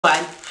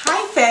Hi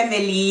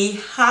family,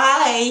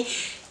 hi,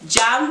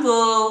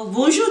 Jambo,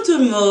 bonjour tout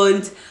le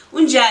monde,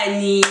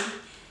 unjani,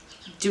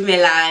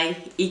 Jumelai,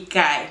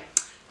 Ikai.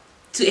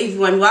 To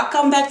everyone,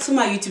 welcome back to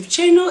my YouTube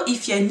channel.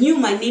 If you're new,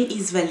 my name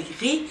is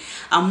Valerie,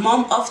 a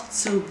mom of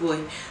two boys.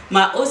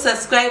 My old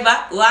subscriber,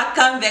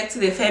 welcome back to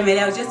the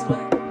family. I just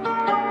want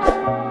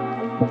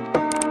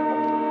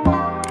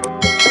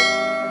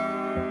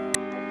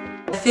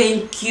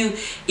thank you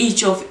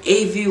each of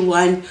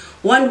everyone.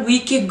 1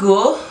 week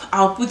ago,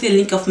 I'll put a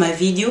link of my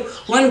video.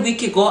 1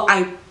 week ago,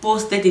 I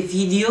posted a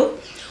video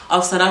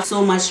of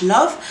so much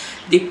love.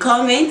 The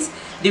comments,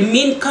 the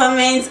mean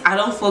comments, I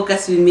don't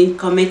focus with mean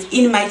comments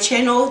in my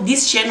channel.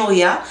 This channel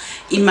here,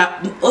 in my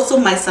also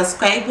my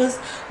subscribers,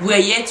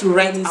 we're here to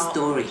write a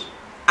story.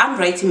 I'm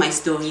writing my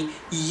story,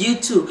 you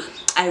too.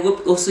 I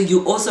hope also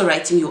you also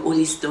writing your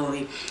own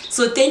story.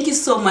 So thank you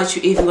so much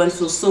to everyone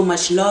for so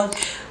much love.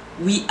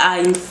 We are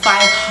in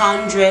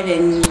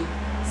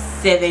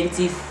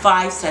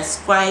 575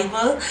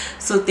 subscribers,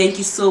 so thank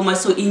you so much.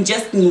 So in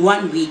just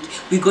 1 week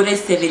we got a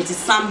 70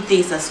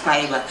 something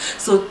subscribers,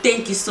 so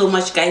thank you so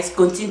much guys.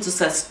 Continue to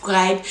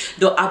subscribe,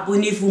 donc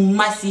abonnez-vous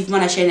massivement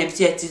à la chaîne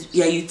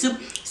YouTube.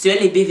 Si vous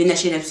voulez venir à la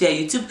chaîne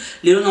YouTube,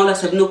 le nom là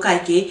c'est no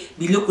kake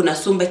biloko na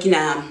somba ki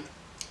na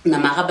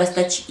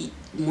Marabastaad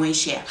moins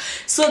cher.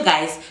 So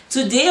guys,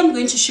 today I'm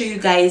going to show you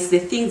guys the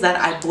things that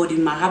I bought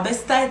in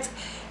Marabastaad.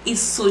 It's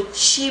so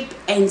cheap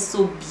and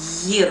so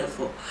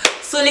beautiful.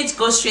 So let's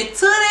go straight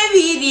to the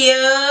video.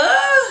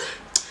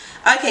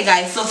 Okay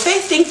guys, so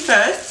first thing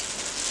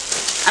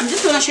first, I'm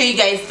just gonna show you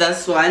guys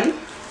this one.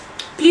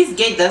 Please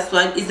get this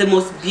one. It's the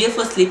most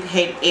beautiful sleep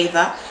head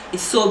ever.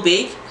 It's so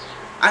big.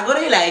 I got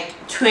it like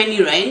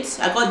 20 rand.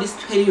 I got this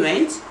 20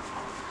 rand.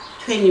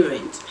 20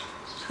 rand.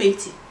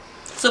 20.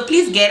 So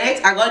please get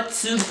it. I got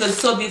two because it's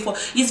so beautiful.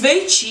 It's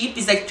very cheap.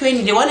 It's like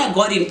 20. The one I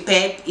got in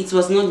PEP, it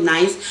was not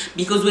nice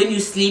because when you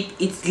sleep,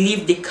 it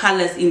leaves the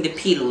colors in the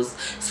pillows.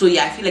 So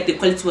yeah, I feel like the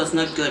quality was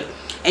not good.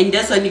 And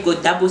this one you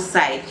got double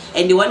side,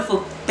 and the one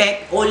for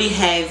PEP only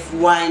have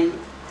one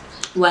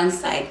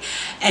side,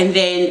 and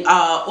then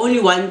only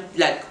one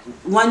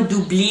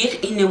doublure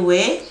in a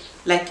way,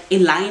 like a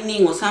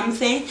lining or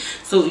something.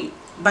 So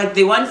but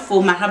the one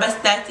for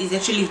Marabastaad is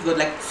actually got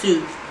like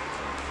two.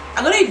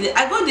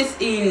 I got this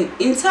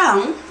in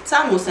town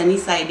or sunny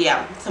side,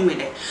 yeah, somewhere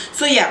there.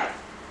 So yeah,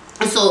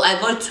 so I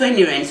got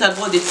 20 rand. So I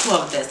got the two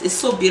of this. It's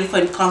so beautiful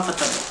and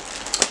comfortable.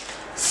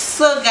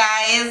 So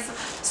guys,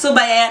 so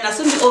by na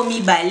so mi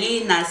omi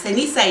balé na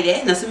sunny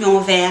side na so mi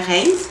on 20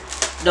 rand.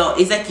 Donc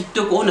eza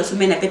kitoko on na so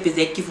mi na pepe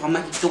zeki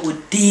vraiment kitoko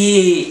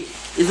de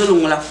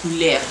ezolongo la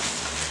couleur.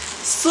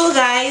 So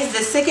guys,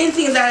 the second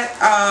thing that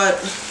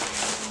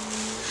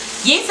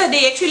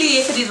yesterday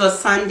was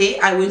Sunday,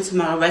 I went to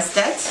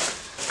Marabastaad.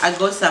 I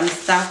got some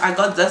stuff. I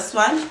got this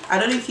one. I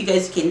don't know if you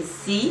guys can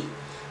see.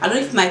 I don't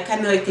know if my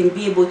camera can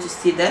be able to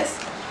see this.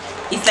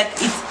 It's like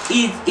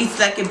it's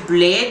like a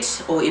blade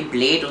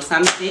or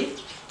something.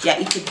 Yeah,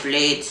 it's a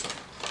blade.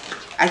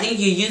 I think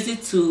you use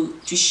it to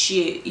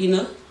shear, you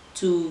know,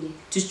 to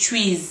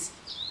tweeze.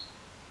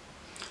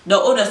 The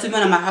other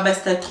semaine à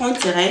Marabastaad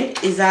 30 rand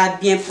is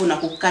bien pour na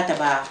kukata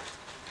ba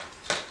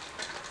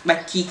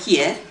kiki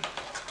eh.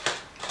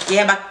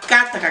 Yeah, ba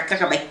kata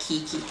ba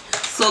kiki.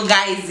 So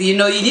guys, you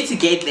know, you need to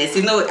get this.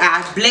 You know,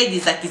 blade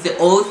is like, it's the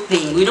old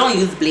thing. We don't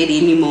use blade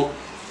anymore.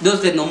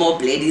 Those are no more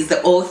blade, is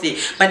the old thing.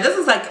 But this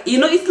is like, you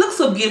know, it looks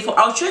so beautiful.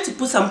 I'll try to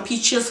put some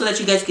pictures so that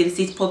you guys can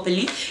see it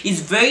properly.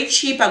 It's very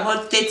cheap. I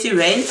got 30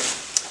 rand.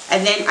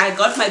 And then I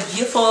got my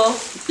beautiful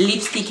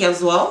lipstick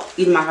as well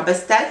in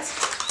Marabastaad.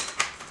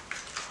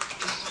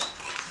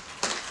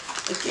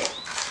 Okay.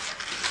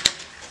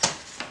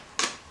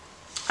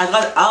 I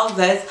got all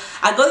this.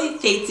 I got it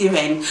 30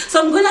 rand.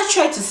 So I'm gonna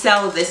try to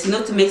sell this, you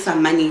know, to make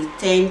some money.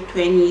 10,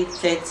 20,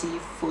 30,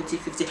 40,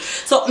 50.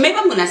 So maybe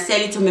I'm gonna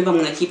sell it or maybe I'm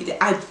gonna keep it.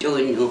 I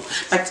don't know.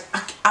 But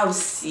I'll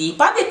see.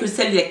 Probably I could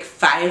sell it like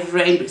 5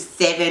 rand or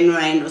 7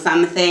 rand or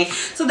something.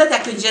 So that I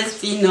could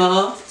just, you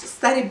know,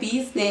 start a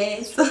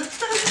business.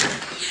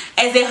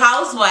 As a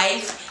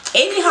housewife,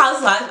 any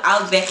housewife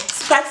out there,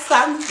 start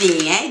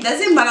something, eh? It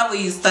doesn't matter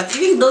where you start.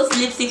 Even those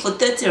lipstick for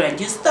 30 rand,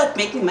 you start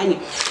making money.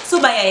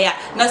 So bah yeah,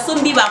 na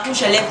sombi ba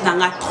couche lève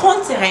na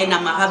 30 rand na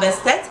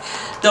Marabastaad.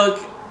 Donc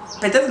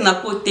peut-être na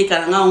côté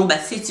ka nga on ba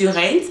 7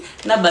 rand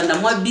na banda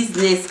moi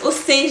business. On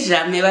sait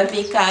jamais ba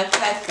meka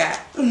kaka.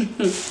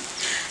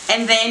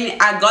 And then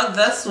I got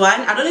this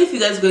one. I don't know if you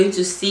guys are going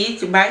to see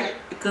it, but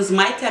because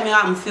my camera,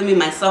 I'm filming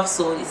myself,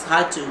 so it's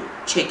hard to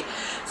check.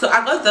 So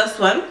I got this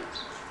one.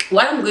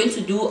 What I'm going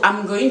to do,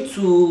 I'm going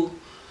to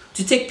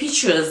take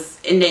pictures,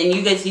 and then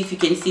you guys see if you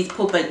can see it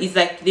properly. It's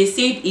like they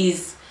say it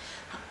is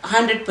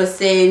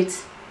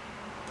 100%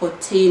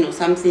 protein or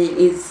something.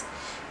 Is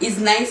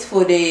nice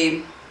for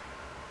the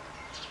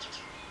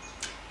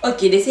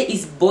Okay, they say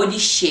it's body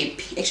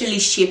shape. Actually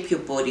shape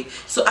your body.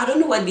 So I don't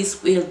know what this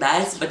oil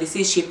does, but they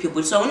say shape your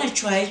body. So I want to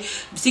try,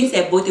 since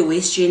I bought a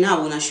waist trainer, I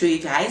want to show you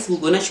guys. We're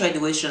going to try the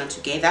waist trainer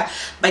together.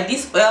 But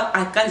this oil,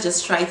 I can't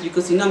just try it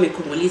because you know I'm a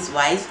Congolese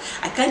wife.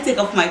 I can't take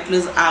off my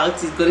clothes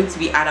out. It's going to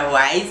be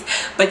otherwise.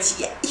 But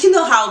you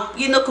know how,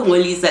 you know,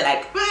 Congolese are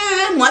like,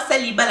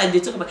 like they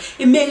talk about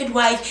a married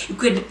wife.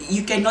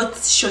 You cannot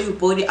show your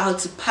body out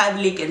to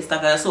public and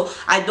stuff like that. So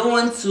I don't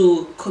want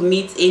to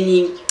commit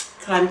any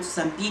crime to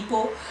some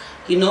people,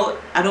 you know.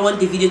 I don't want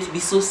the video to be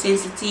so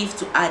sensitive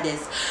to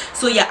others.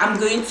 So yeah,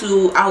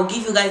 I'll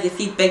give you guys the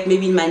feedback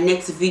maybe in my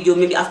next video,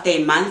 maybe after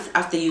a month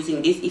after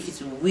using this, if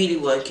it's really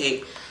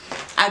working.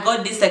 I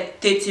got this like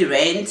 30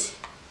 rand.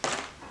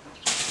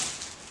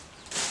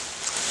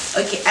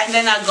 Okay, and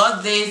then I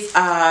got this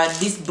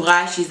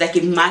brush. Is like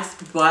a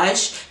mask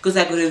brush because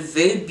I got a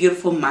very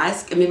beautiful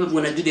mask, and maybe I'm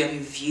gonna do the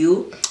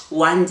review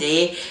one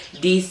day. So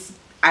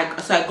I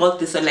got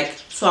this on like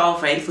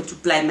 12 rand to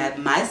apply my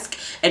mask,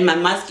 and my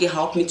mask will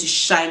help me to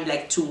shine,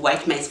 like to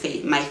white my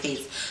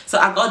face. So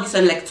I got this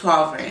on like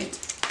 12 rand.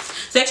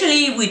 So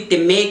actually with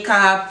the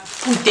makeup,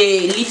 with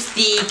the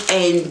lipstick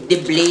and the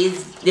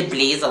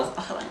blaze of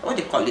what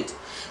do you call it,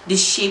 the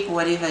shape,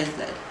 whatever is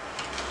that,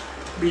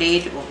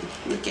 blade,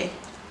 okay,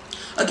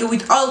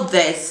 with all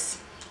this,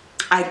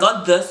 I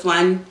got this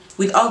one.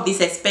 With all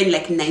this I spent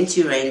like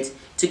 90 rand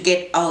to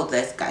get all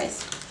this,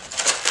 guys,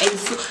 and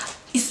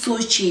it's so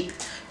cheap.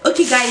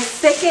 Okay guys,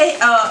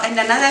 second and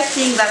another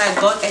thing that I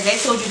got, as I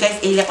told you guys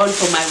earlier on,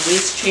 for my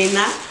waist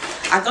trainer,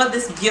 I got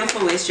this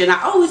beautiful waist trainer.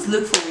 I always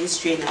look for waist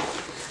trainer.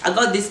 I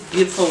got this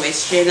beautiful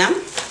waist trainer.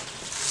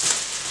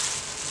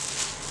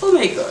 Oh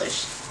my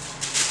gosh,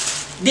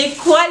 the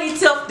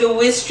quality of the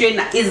waist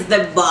trainer is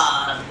the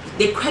bomb.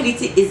 The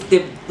quality is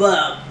the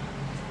bomb.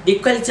 The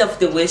quality of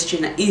the waist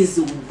trainer is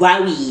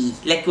wowie,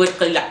 like what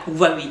call it, like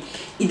wowie.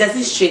 It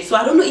doesn't stretch, so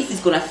I don't know if it's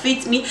gonna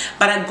fit me,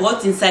 but I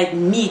got inside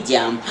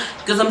medium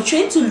because I'm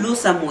trying to lose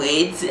some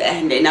weight,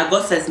 and then I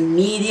got size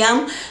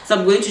medium, so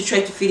I'm going to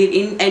try to fit it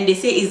in. And they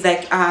say it's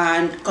like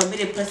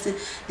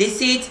they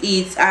say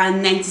it's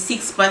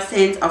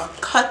 96%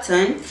 of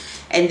cotton,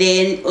 and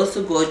then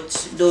also got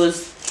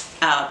those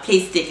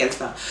plastic and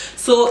stuff.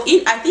 So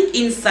I think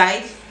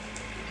inside,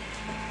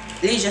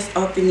 let's just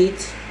open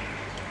it.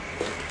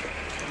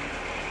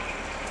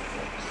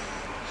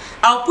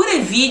 I'll put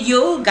a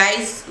video,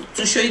 guys,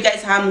 to show you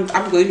guys how I'm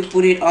going to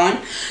put it on.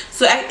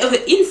 So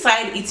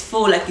inside it's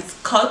full, like it's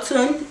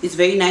cotton. It's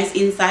very nice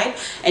inside,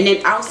 and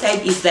then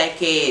outside is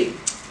like a,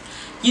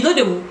 you know,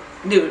 the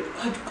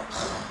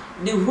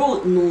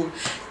roll. No,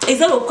 is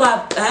that local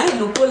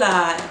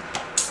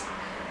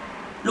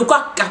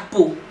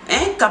capot,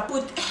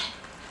 capot.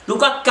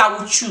 Look at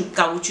caoutchouc,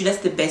 that's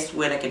the best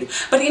word I can do.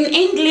 But in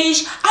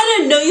English, I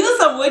don't know, you know,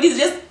 some word is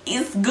just,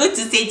 it's good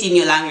to say it in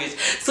your language.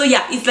 So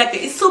yeah, it's like,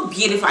 it's so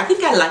beautiful. I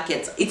think I like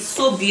it. It's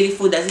so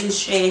beautiful, doesn't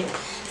shade.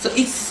 So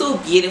it's so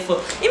beautiful.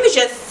 Let me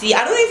just see.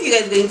 I don't know if you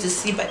guys are going to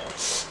see, but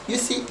you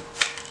see,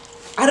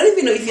 I don't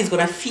even know if it's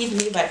gonna fit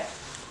me, but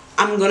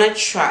I'm gonna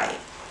try.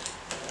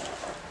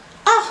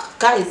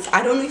 Guys,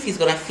 I don't know if it's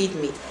gonna fit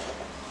me.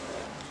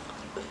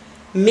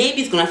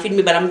 Maybe it's gonna fit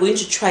me, but I'm going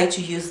to try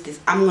to use this.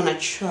 I'm going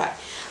to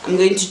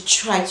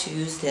try to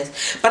use this,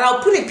 but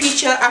I'll put a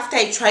picture after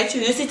I try to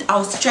use it.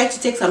 I'll try to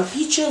take some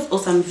pictures or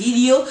some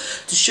video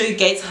to show you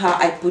guys how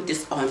I put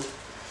this on.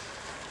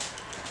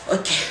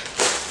 Okay,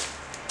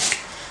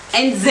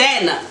 and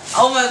then,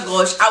 oh my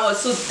gosh, I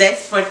was so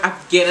desperate of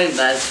getting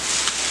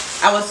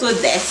this. I was so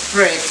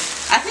desperate.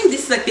 I think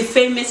this is like the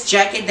famous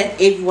jacket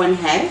that everyone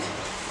has.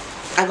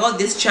 I got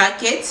this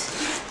jacket.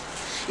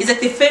 It's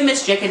like the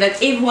famous jacket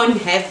that everyone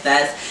have.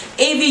 That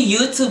every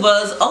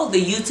YouTubers, all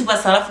the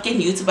YouTubers, South African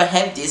YouTubers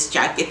have this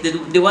jacket.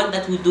 The one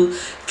that will do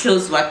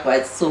clothes work.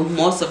 So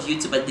most of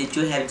YouTubers, they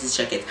do have this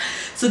jacket.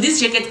 So this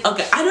jacket,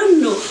 okay, I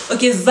don't know.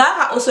 Okay,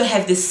 Zara also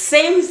have the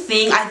same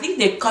thing. I think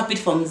they copied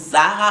from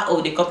Zara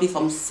or they copied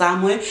from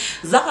somewhere.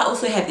 Zara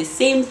also have the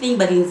same thing,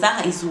 but in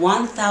Zara is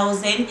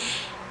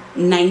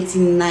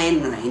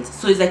 1,099 rand.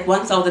 So it's like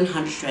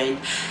 1,100 rand.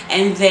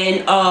 And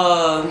then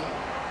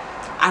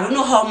I don't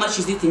know how much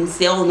is it in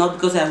sale now,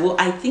 because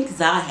I think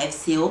Zara have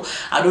sale.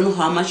 I don't know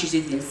how much is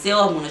it in sale.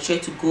 I'm gonna try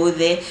to go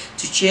there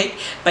to check.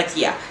 But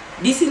yeah,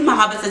 this is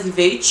Marabastaad. It's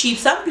very cheap.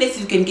 Some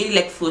places you can get it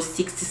like for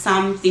 60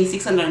 something,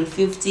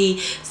 650.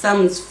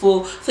 Some is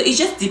 4. So it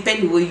just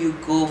depends where you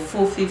go.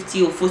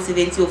 450 or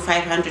 470 or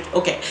 500.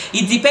 Okay,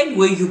 it depends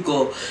where you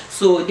go.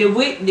 So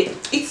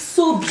it's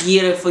so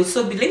beautiful. It's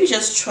so beautiful. Let me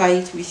just try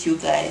it with you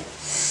guys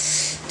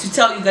to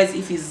tell you guys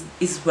if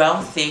it's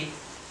wealthy.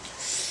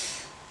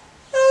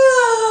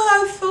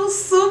 I feel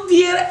so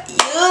beautiful.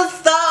 You're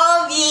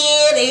so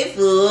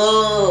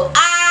beautiful.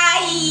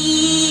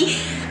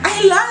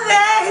 I love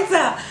it,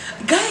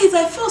 guys.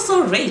 I feel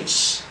so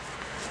rich.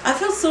 I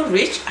feel so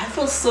rich. I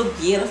feel so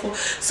beautiful.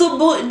 So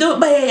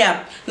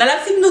yeah. Dans la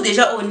film nous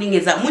déjà on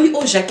est ça. Moni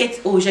au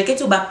jaquette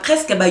ba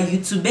presque ba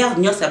YouTuber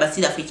nyo sa ba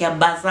sud-africain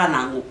baza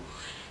nango.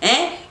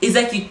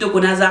 Ezaki to ko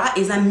Nazara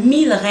eza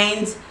 1000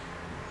 rand,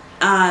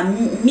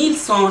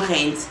 1100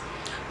 rand.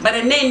 but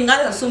then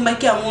nga so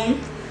make amon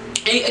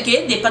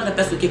ok dépend de la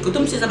personne. Ok, quand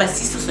on me dit ça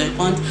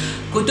 650,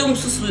 quand on me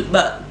dit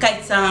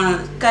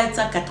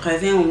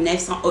 480 ou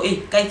 900, oh,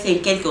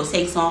 400 quelques ou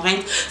 500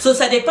 rent. So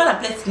ça dépend de la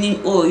place ni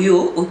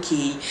yo, ok.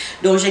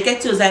 Donc j'ai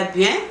quelque chose à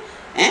bien,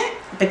 hein?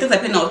 Peut-être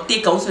après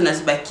noter quand on a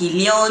des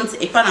clients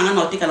et pas dans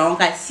noter quand on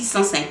a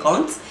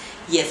 650.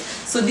 Yes,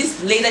 so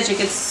this leather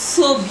jacket is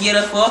so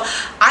beautiful.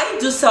 I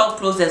do sell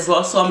clothes as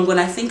well, so I'm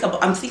thinking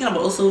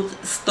about also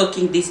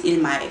stocking this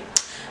in my,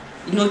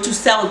 you know, to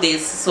sell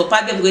this. So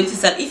probably I'm going to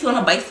sell. If you want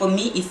to buy it for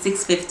me, it's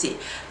 $6.50.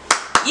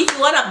 If you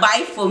want to buy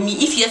it for me,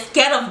 if you're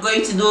scared of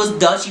going to those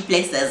dodgy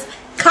places,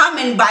 come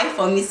and buy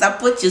for me.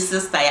 Support your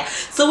sister. Yeah.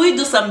 So we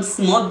do some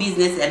small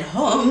business at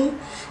home.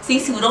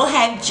 Since we don't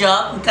have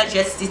job, we can't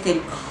just sit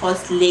and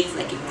cross legs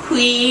like a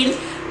queen.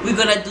 We're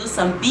gonna do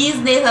some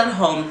business at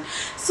home.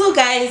 So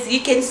guys, you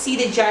can see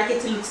the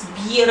jacket. It looks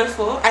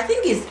beautiful. I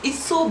think it's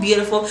so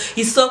beautiful.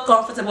 It's so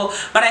comfortable.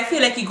 But I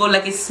feel like you go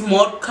like a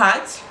small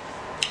cut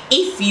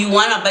if you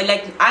wanna buy.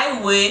 Like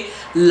I wear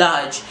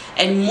large,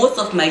 and most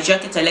of my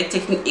jackets I like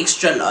taking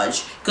extra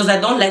large because I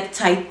don't like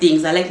tight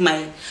things. I like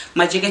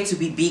my jacket to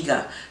be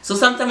bigger. So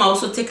sometimes I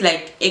also take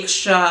like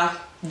extra.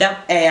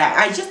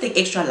 I just take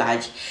extra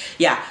large.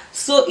 Yeah.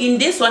 So in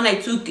this one I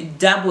took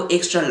double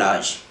extra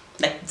large.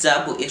 Like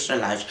double extra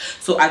large.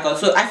 So I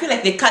feel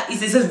like the cut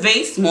is a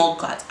very small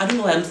cut. I don't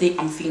know what I'm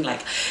feeling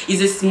like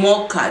it's a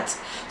small cut.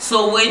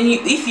 So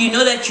if you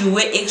know that you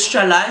wear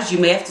extra large, you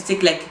may have to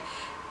take like,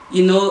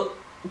 you know,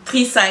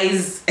 3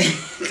 size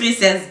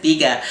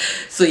bigger.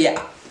 So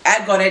yeah,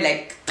 I got it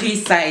like 3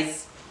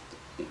 size.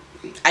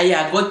 I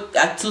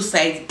got 2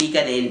 size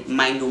bigger than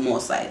my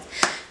normal size.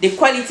 The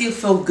quality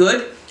felt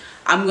good.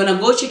 I'm gonna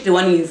go check the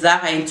one in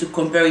Zara and to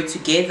compare it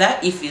together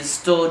if it's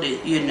still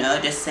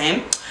the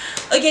same.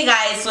 Okay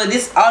guys, so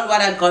this is all what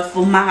I got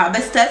for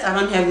Marabastaad. I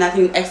don't have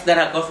nothing else that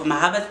I got for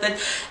Marabastaad.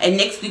 And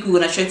next week we're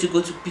gonna try to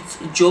go to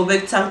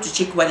Joburg Town to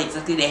check what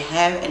exactly they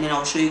have, and then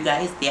I'll show you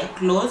guys their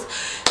clothes.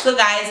 So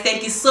guys,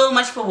 thank you so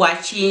much for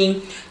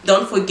watching.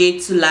 Don't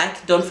forget to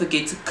like, don't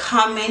forget to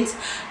comment,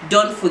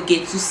 don't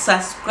forget to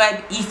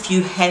subscribe if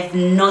you have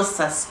not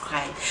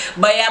subscribed.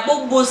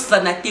 Bayabo bo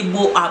sanate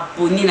bo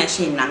abonner na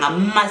chaîne nanga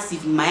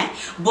massivement.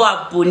 Bo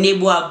abonner,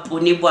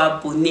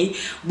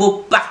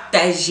 bo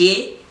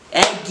partager.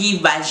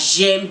 Give a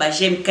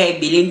j'aime kay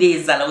belinde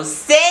ezala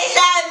say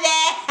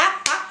jamais.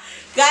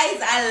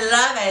 Guys, I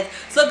love it.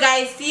 So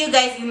guys, see you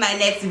guys in my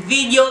next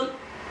video.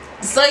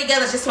 So you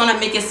guys, I just want to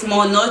make a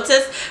small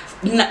notice.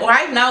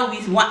 Right now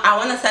I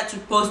want to start to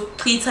post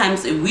 3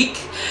 times a week.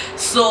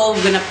 So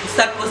we're gonna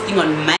start posting on